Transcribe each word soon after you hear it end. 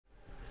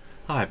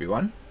Hi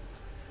everyone.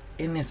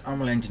 In this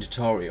Unreal Engine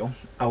tutorial,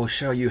 I will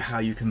show you how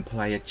you can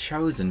play a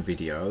chosen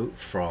video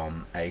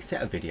from a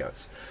set of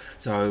videos.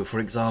 So for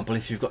example,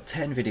 if you've got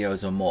 10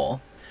 videos or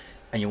more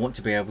and you want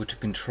to be able to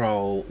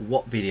control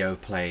what video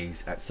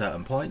plays at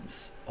certain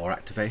points or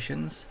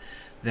activations,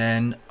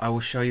 then I will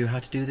show you how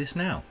to do this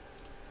now.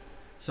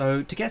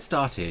 So to get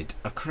started,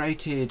 I've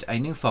created a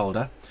new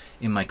folder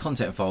in my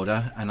content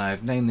folder and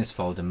I've named this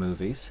folder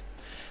movies.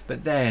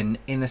 But then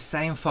in the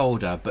same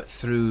folder but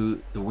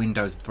through the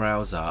Windows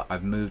browser,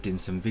 I've moved in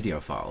some video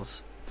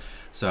files.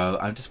 So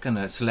I'm just going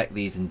to select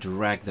these and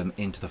drag them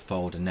into the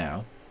folder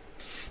now.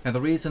 Now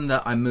the reason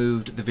that I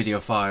moved the video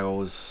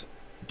files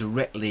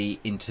directly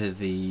into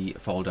the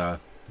folder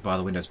via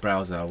the Windows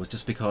browser was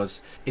just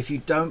because if you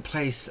don't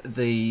place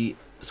the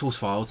source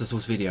files, the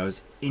source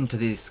videos, into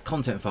this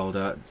content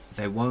folder,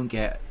 they won't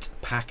get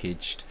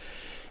packaged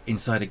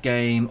inside a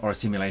game or a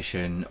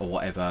simulation or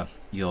whatever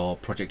your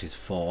project is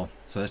for.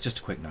 So that's just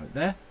a quick note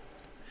there.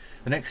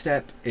 The next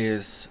step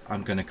is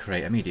I'm going to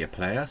create a media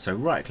player. So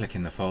right click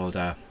in the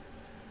folder,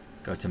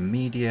 go to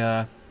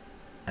media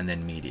and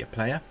then media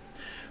player.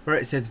 Where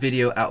it says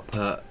video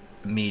output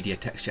media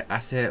texture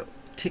asset,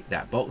 tick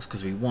that box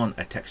because we want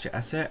a texture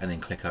asset and then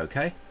click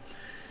OK.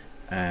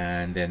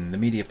 And then the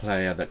media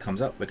player that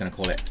comes up, we're going to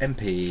call it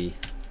MP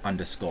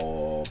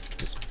underscore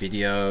just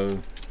video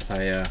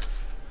player,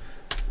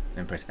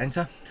 then press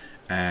enter.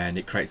 And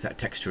it creates that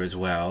texture as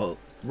well.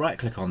 Right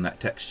click on that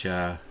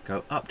texture,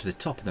 go up to the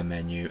top of the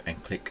menu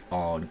and click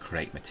on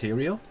create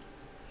material,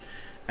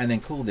 and then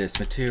call this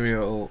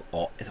material,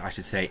 or I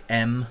should say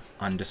M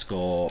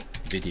underscore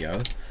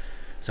video.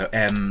 So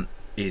M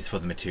is for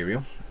the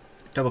material.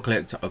 Double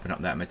click to open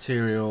up that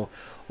material.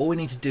 All we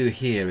need to do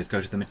here is go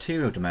to the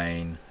material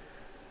domain,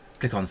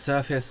 click on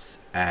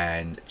surface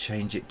and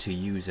change it to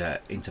user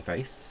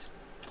interface,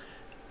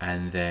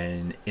 and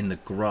then in the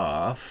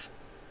graph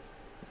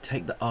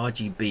take the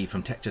RGB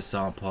from texture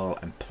sample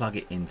and plug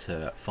it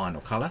into final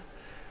color,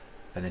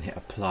 and then hit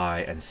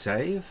apply and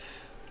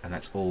save, and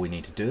that's all we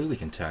need to do. We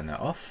can turn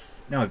that off.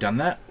 Now we've done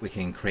that, we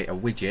can create a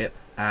widget.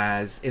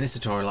 As in this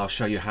tutorial I'll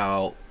show you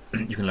how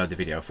you can load the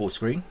video full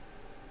screen.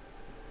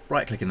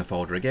 Right click in the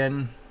folder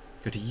again,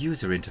 go to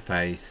user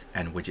interface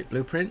and widget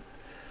blueprint.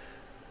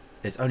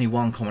 There's only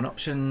one common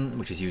option,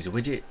 which is user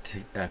widget.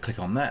 Click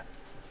on that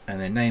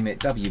and then name it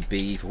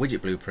WB for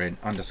widget blueprint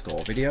underscore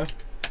video,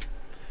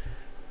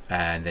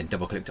 and then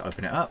double click to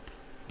open it up.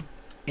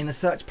 In the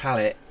search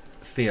palette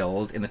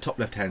field in the top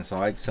left hand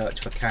side,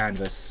 search for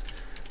canvas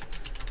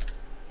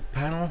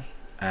panel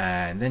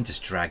and then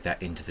just drag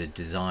that into the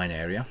design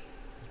area.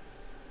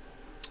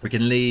 We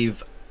can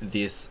leave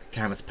this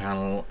canvas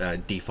panel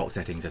default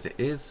settings as it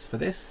is for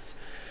this.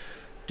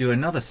 Do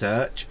another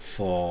search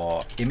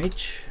for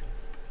image,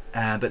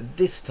 but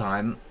this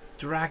time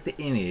drag the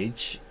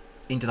image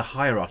into the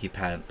hierarchy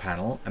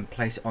panel and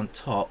place it on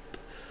top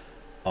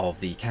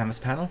of the canvas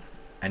panel,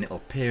 and it'll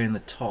appear in the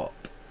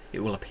top.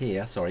 It will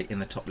appear, sorry, in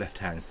the top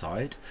left-hand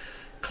side.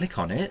 Click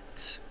on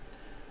it,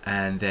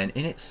 and then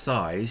in its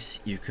size,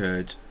 you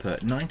could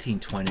put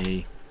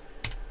 1920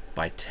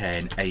 by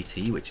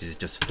 1080, which is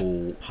just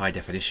full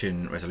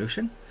high-definition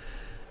resolution.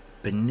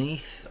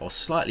 Beneath, or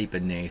slightly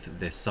beneath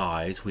this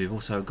size, we've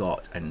also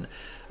got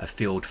a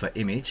field for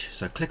image.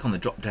 So click on the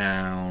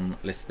drop-down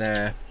list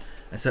there,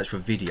 and search for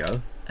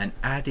video, and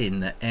add in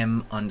the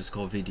M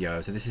underscore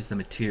video. So this is the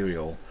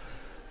material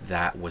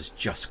that was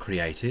just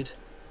created,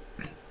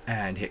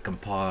 and hit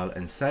compile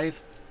and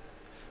save.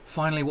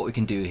 Finally, what we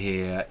can do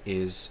here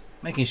is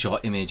making sure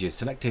image is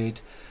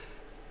selected.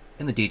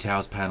 In the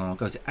details panel,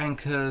 go to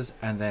anchors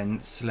and then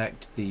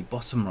select the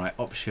bottom right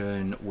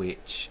option,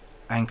 which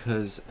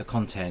anchors the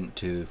content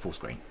to full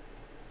screen.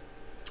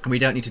 We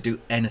don't need to do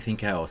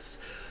anything else.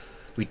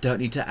 We don't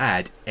need to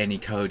add any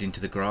code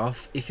into the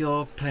graph. If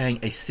you're playing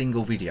a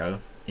single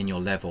video in your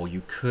level,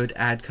 you could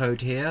add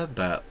code here,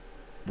 but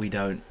we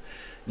don't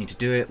need to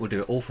do it. We'll do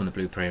it all from the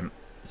blueprint,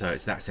 so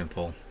it's that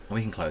simple, and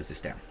we can close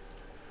this down.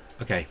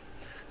 Okay,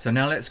 so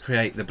now let's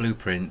create the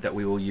blueprint that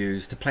we will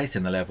use to place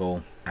in the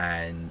level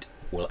and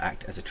will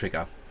act as a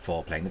trigger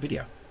for playing the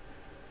video.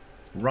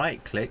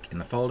 Right click in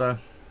the folder,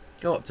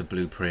 go up to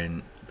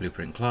blueprint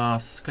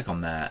class, click on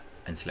that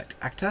and select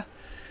actor,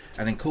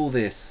 and then call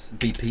this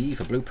BP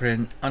for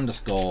blueprint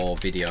underscore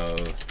video.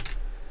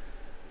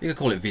 You could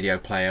call it video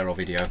player or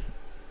video,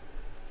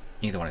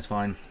 either one is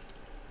fine.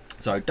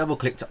 So double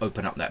click to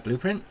open up that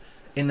blueprint.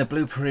 In the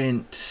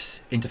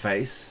blueprint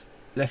interface,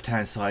 left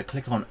hand side,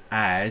 click on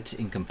add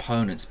in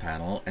components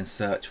panel and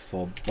search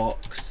for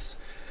box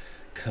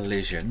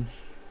collision.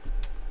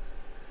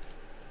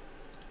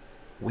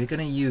 We're going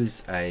to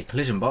use a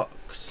collision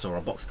box or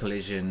a box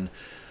collision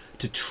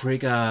to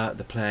trigger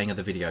the playing of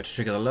the video, to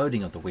trigger the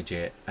loading of the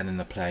widget and then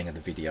the playing of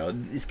the video.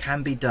 This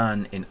can be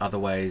done in other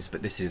ways,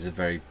 but this is a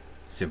very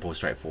simple,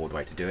 straightforward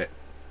way to do it.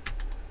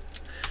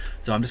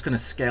 So I'm just going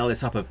to scale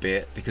this up a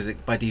bit because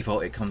by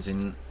default it comes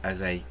in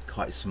as a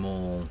quite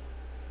small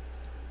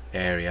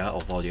area or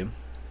volume,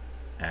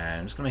 and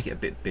I'm just going to make it a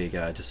bit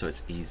bigger just so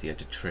it's easier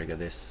to trigger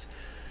this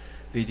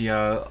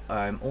video.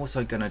 I'm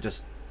also going to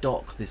just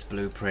dock this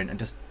blueprint and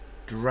just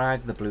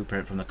drag the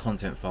blueprint from the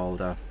content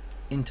folder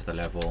into the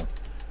level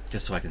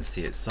just so I can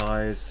see its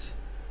size.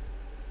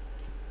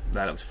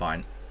 That looks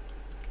fine.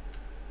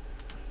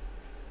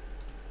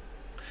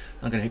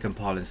 I'm going to hit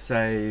compile and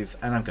save,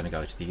 and I'm going to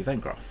go to the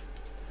event graph.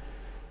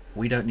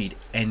 We don't need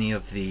any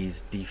of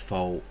these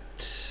default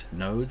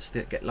nodes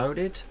that get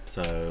loaded,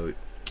 so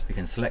we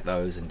can select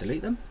those and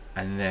delete them,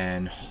 and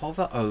then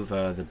hover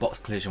over the box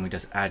collision we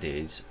just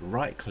added,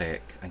 right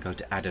click and go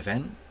to add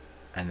event,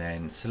 and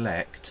then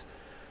select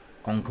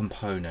on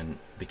component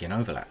begin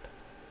overlap.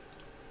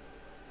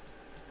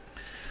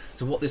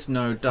 So what this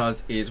node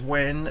does is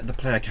when the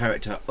player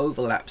character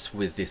overlaps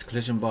with this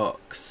collision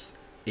box,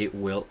 it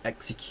will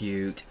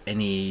execute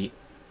any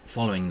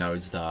following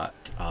nodes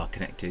that are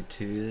connected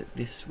to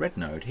this red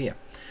node here.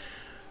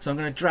 So I'm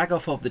going to drag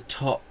off of the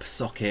top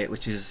socket,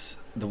 which is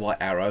the white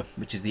arrow,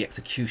 which is the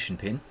execution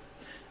pin,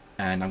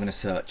 and I'm going to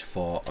search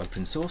for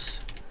open source,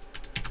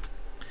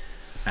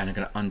 and I'm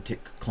going to untick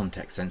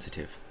context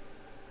sensitive.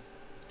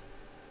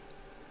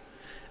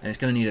 And it's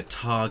going to need a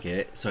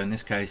target, so in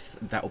this case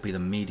that will be the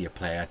media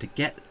player. To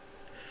get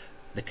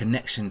the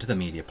connection to the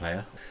media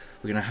player,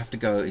 we're going to have to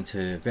go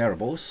into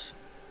variables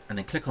and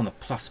then click on the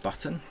plus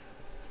button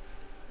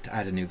to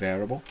add a new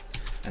variable,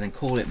 and then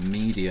call it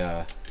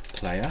media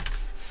player,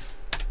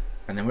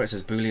 and then where it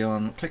says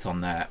boolean, click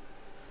on that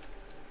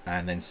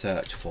and then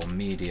search for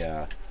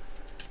media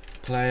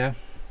player,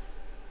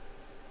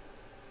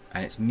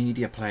 and it's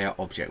media player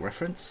object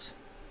reference.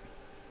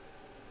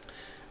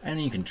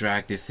 And you can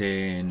drag this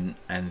in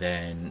and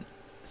then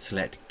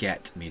select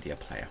get media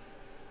player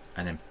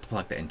and then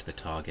plug that into the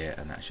target,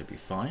 and that should be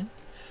fine.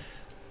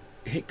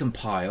 Hit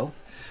compile.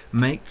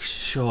 Make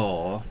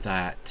sure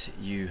that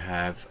you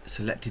have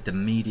selected the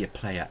media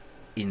player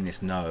in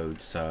this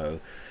node.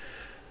 So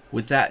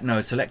with that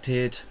node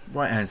selected,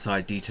 right hand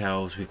side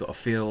details, we've got a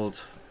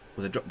field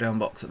with a drop down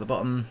box at the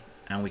bottom,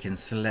 and we can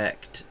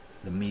select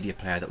the media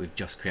player that we've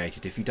just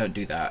created. If you don't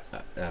do that,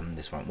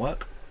 this won't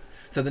work.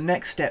 So the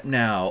next step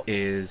now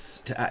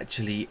is to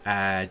actually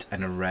add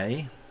an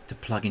array to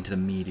plug into the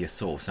media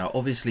source. Now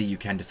obviously you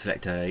can just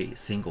select a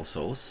single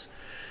source,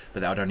 but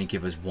that would only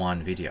give us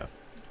one video,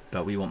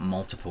 but we want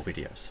multiple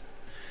videos.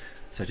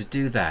 So to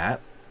do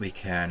that, we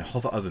can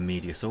hover over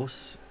media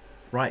source,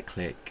 right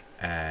click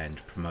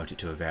and promote it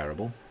to a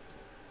variable.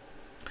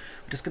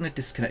 I'm just going to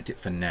disconnect it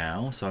for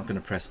now, so I'm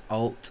going to press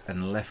Alt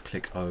and left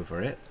click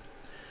over it.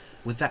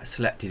 With that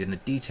selected, in the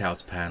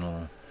details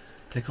panel,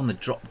 click on the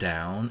drop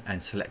down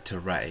and select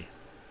array,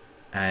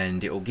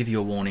 and it will give you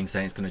a warning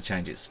saying it's going to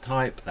change its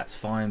type. That's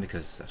fine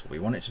because that's what we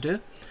want it to do.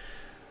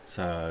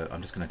 So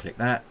I'm just going to click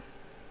that.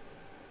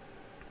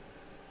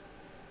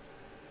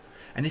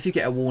 And if you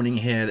get a warning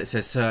here that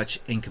says search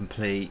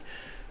incomplete,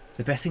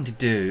 the best thing to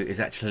do is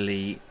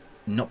actually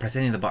not press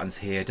any of the buttons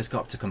here, just go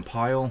up to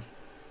compile,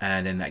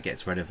 and then that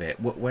gets rid of it.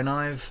 When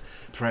I've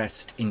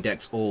pressed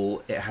index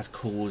all, it has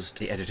caused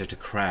the editor to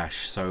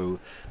crash. So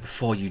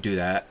before you do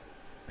that,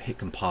 hit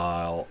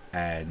compile,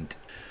 and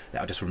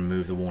that'll just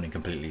remove the warning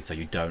completely, so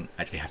you don't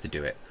actually have to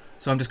do it.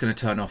 So I'm just going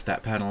to turn off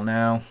that panel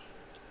now,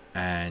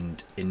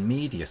 and in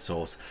media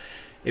source,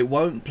 it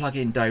won't plug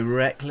in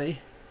directly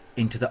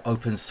into the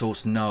open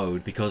source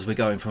node because we're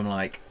going from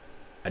like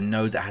a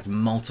node that has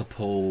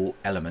multiple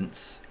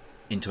elements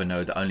into a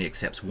node that only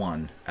accepts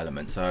one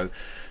element. So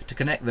to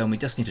connect them, we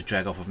just need to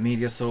drag off of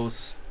media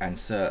source and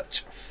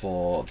search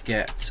for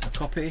get a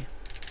copy.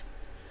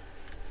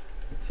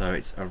 So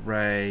it's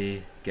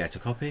array get a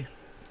copy,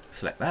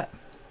 select that,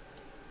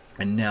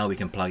 and now we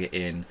can plug it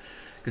in,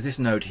 because this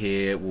node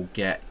here will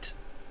get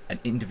an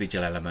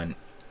individual element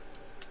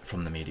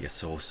from the media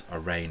source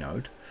array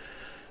node.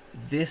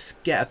 This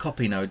get a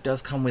copy node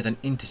does come with an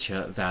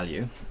integer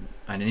value,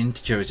 and an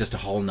integer is just a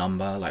whole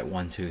number like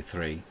 1, 2,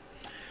 3,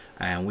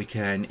 and we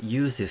can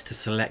use this to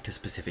select a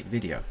specific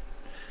video.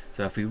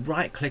 So if we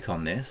right click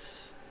on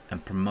this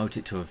and promote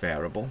it to a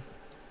variable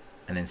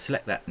and then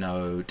select that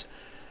node,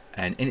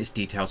 and in its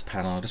details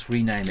panel, I'll just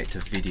rename it to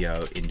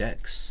video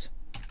index.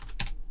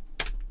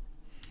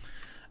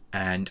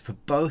 And for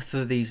both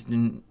of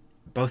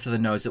the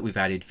nodes that we've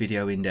added,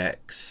 video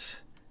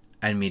index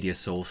and media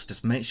source,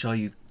 just make sure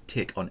you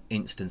tick on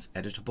instance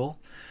editable.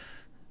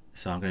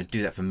 So I'm going to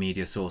do that for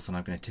media source, and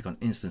I'm going to tick on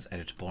instance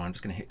editable. I'm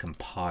just going to hit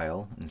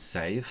compile and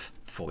save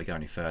before we go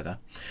any further.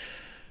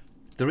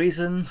 The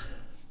reason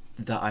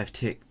that I've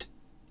ticked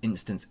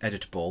instance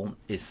editable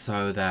is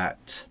so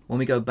that when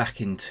we go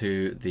back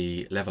into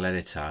the level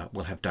editor,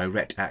 we'll have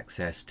direct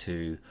access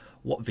to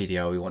what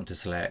video we want to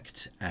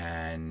select,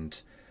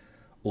 and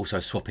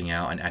also swapping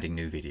out and adding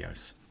new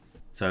videos.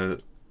 So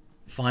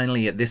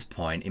finally at this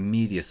point in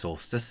media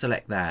source, just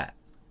select that,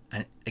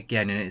 and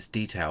again in its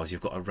details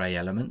you've got array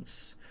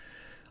elements.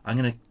 I'm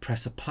going to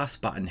press a plus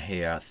button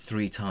here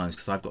 3 times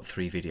because I've got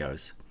 3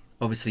 videos.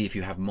 Obviously if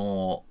you have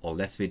more or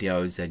less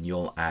videos, then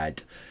you'll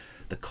add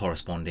the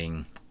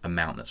corresponding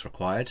amount that's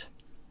required.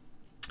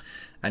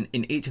 And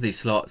in each of these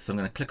slots, I'm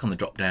going to click on the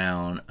drop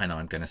down and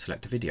I'm going to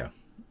select a video.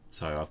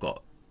 So I've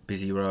got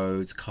busy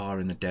roads, car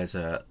in the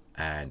desert,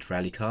 and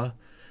rally car.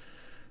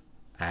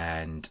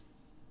 And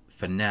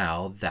for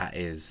now, that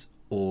is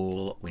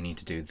all we need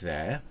to do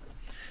there.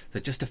 So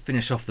just to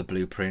finish off the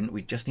blueprint,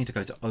 we just need to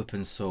go to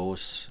open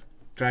source,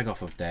 drag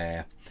off of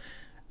there,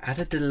 add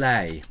a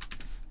delay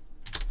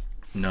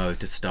node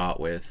to start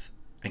with,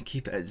 and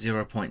keep it at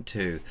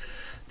 0.2.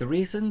 The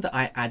reason that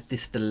I add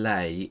this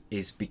delay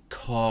is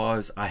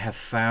because I have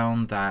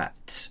found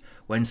that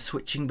when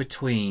switching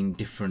between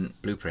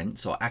different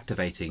blueprints or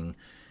activating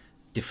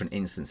different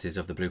instances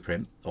of the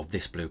blueprint, of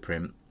this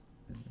blueprint,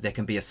 there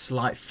can be a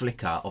slight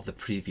flicker of the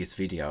previous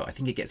video. I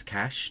think it gets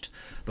cached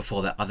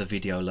before that other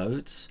video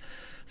loads.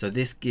 So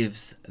this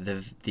gives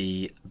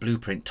the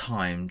blueprint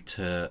time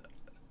to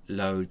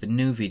load the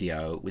new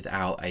video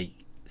without a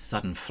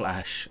sudden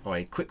flash or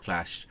a quick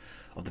flash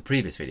of the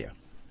previous video.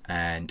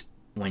 And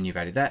when you've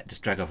added that,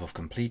 just drag off of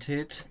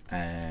completed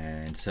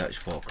and search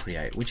for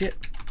create widget.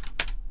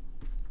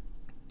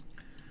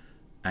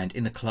 And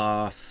in the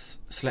class,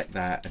 select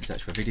that and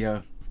search for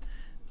video.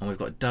 And we've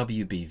got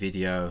WB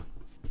video.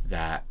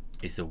 That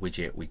is the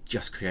widget we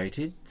just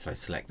created. So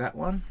select that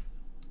one.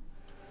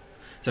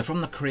 So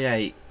from the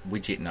create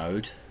widget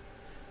node,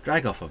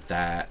 drag off of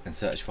that and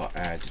search for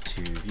add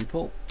to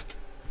viewport.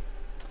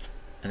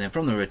 And then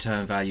from the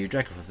return value,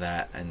 drag off of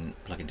that and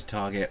plug into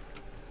target.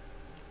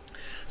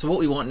 So what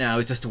we want now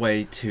is just a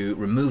way to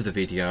remove the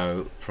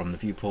video from the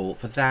viewport.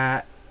 For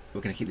that,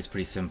 we're going to keep this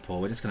pretty simple.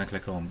 We're just going to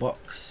click on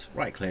box,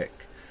 right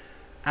click,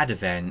 add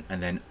event,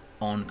 and then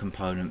on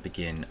component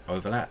begin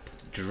overlap.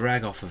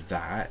 Drag off of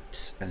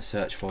that and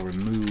search for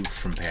remove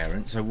from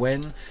parent. So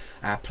when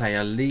our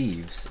player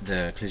leaves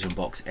the collision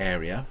box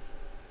area,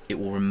 it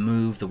will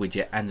remove the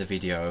widget and the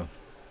video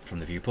from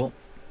the viewport.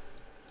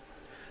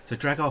 So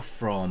drag off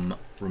from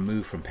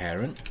remove from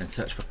parent and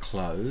search for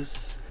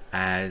close,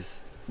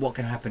 as what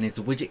can happen is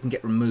the widget can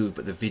get removed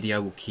but the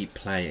video will keep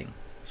playing.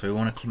 So we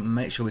want to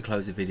make sure we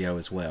close the video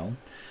as well.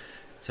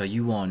 So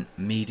you want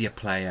media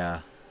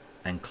player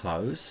and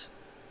close.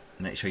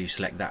 Make sure you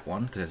select that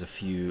one because there's a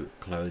few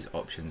close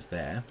options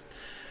there.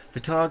 For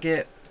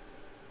target,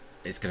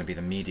 it's going to be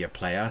the media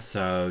player.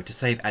 So to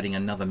save adding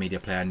another media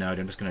player node,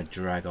 I'm just going to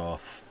drag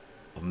off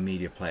of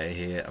media player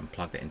here and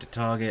plug that into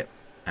target.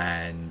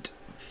 And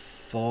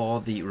for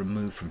the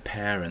remove from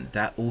parent,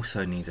 that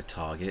also needs a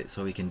target,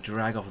 so we can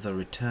drag off the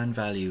return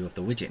value of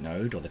the widget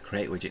node or the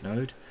create widget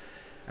node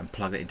and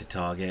plug it into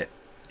target.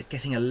 It's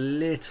getting a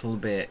little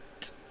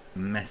bit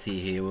messy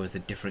here with the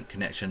different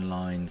connection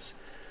lines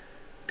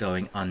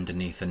going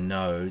underneath the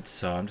node,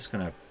 so I'm just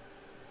going to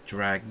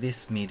drag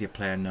this media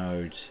player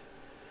node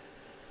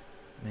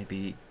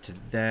maybe to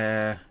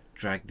there,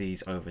 drag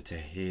these over to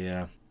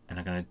here, and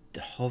I'm going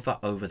to hover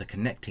over the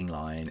connecting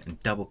line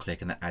and double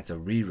click, and that adds a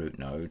reroute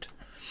node.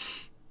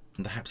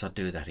 And perhaps I'll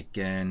do that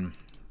again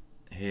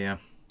here,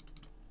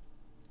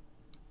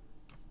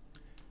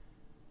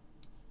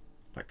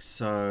 like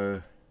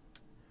so.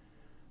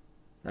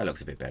 That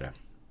looks a bit better,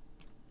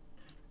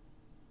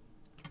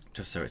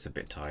 just so it's a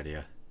bit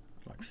tidier.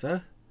 Like so.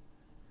 There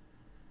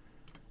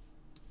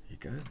you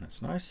go,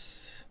 that's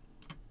nice.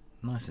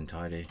 Nice and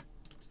tidy.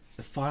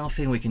 The final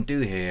thing we can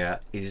do here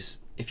is,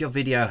 if your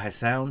video has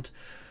sound,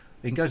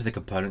 we can go to the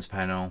components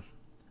panel,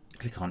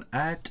 click on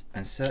add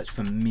and search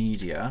for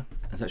media,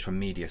 and search for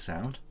media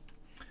sound.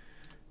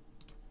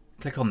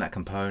 Click on that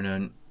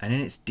component, and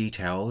in its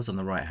details on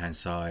the right hand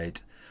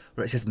side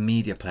where it says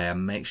media player,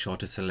 make sure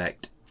to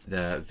select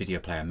the video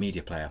player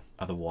media player,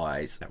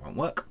 otherwise that won't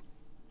work.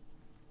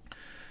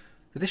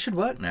 So this should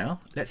work now.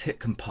 Let's hit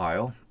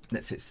compile,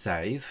 let's hit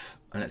save,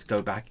 and let's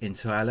go back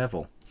into our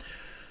level.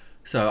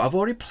 So I've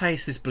already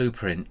placed this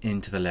blueprint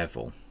into the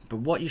level, but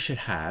what you should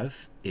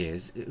have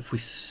is, if we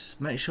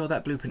make sure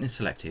that blueprint is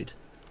selected,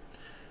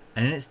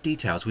 and in its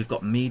details we've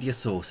got media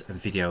source and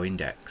video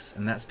index,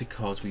 and that's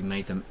because we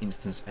made them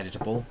instance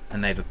editable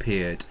and they've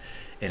appeared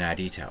in our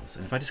details.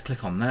 And if I just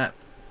click on that,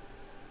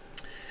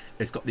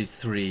 it's got these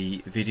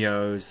 3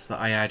 videos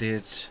that I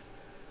added.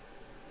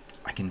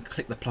 I can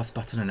click the plus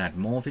button and add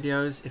more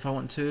videos if I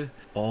want to,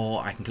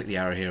 or I can click the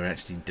arrow here and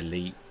actually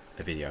delete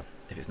a video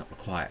if it's not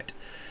required.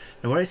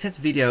 Now where it says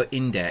video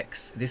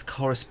index, this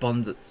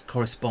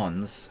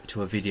corresponds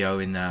to a video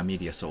in our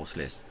media source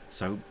list.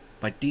 So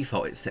by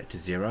default it's set to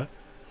 0,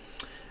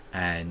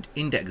 and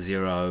index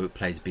 0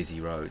 plays busy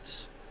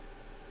roads.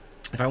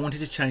 If I wanted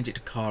to change it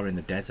to car in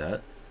the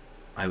desert,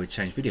 I would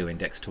change video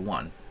index to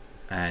 1,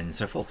 and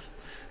so forth.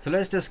 So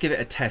let's just give it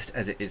a test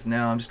as it is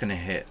now. I'm just going to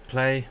hit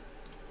play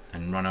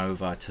and run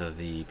over to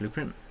the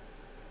blueprint,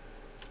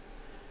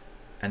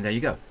 and there you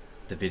go,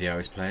 the video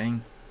is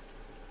playing.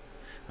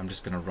 I'm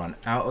just going to run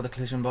out of the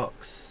collision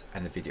box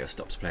and the video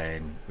stops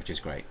playing, which is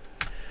great.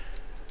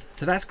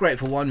 So that's great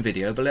for one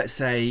video, but let's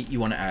say you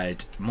want to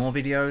add more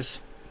videos.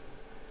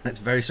 That's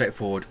very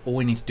straightforward. All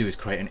we need to do is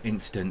create an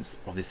instance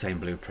of the same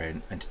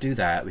blueprint, and to do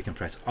that we can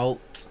press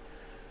Alt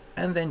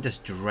and then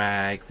just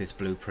drag this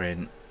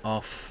blueprint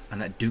off,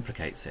 and that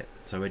duplicates it.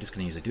 So we're just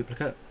going to use a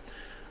duplicate.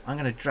 I'm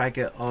going to drag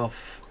it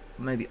off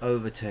maybe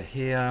over to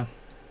here.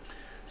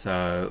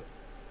 So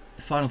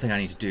the final thing I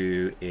need to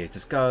do is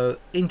just go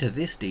into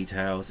this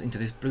details, into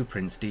this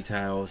blueprints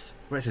details,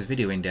 where it says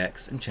video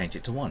index, and change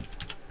it to 1.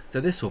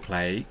 So this will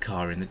play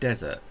car in the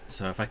desert.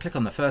 So if I click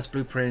on the first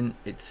blueprint,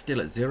 it's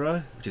still at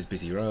 0, which is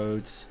busy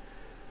roads.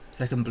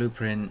 Second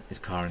blueprint is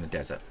car in the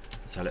desert.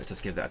 So let's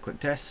just give that a quick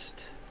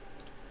test.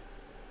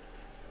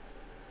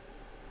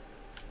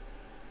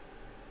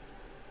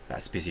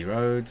 That's busy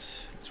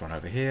roads. Let's run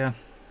over here.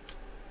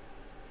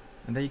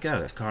 And there you go,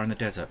 that's car in the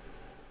desert.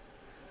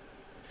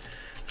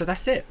 So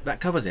that's it,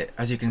 that covers it.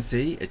 As you can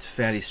see, it's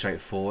fairly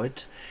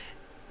straightforward.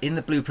 In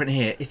the blueprint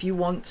here, if you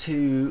want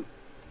to,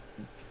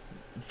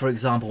 for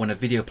example, when a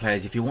video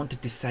plays, if you want to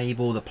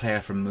disable the player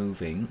from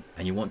moving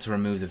and you want to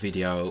remove the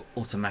video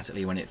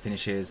automatically when it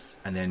finishes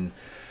and then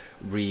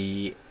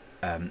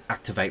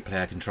activate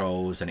player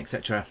controls and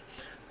etc.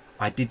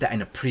 I did that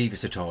in a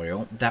previous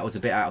tutorial. That was a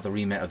bit out of the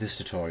remit of this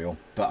tutorial,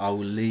 but I will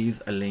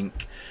leave a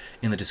link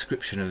in the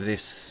description of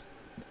this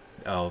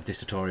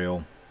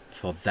tutorial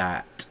for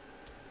that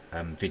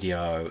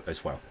video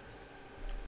as well.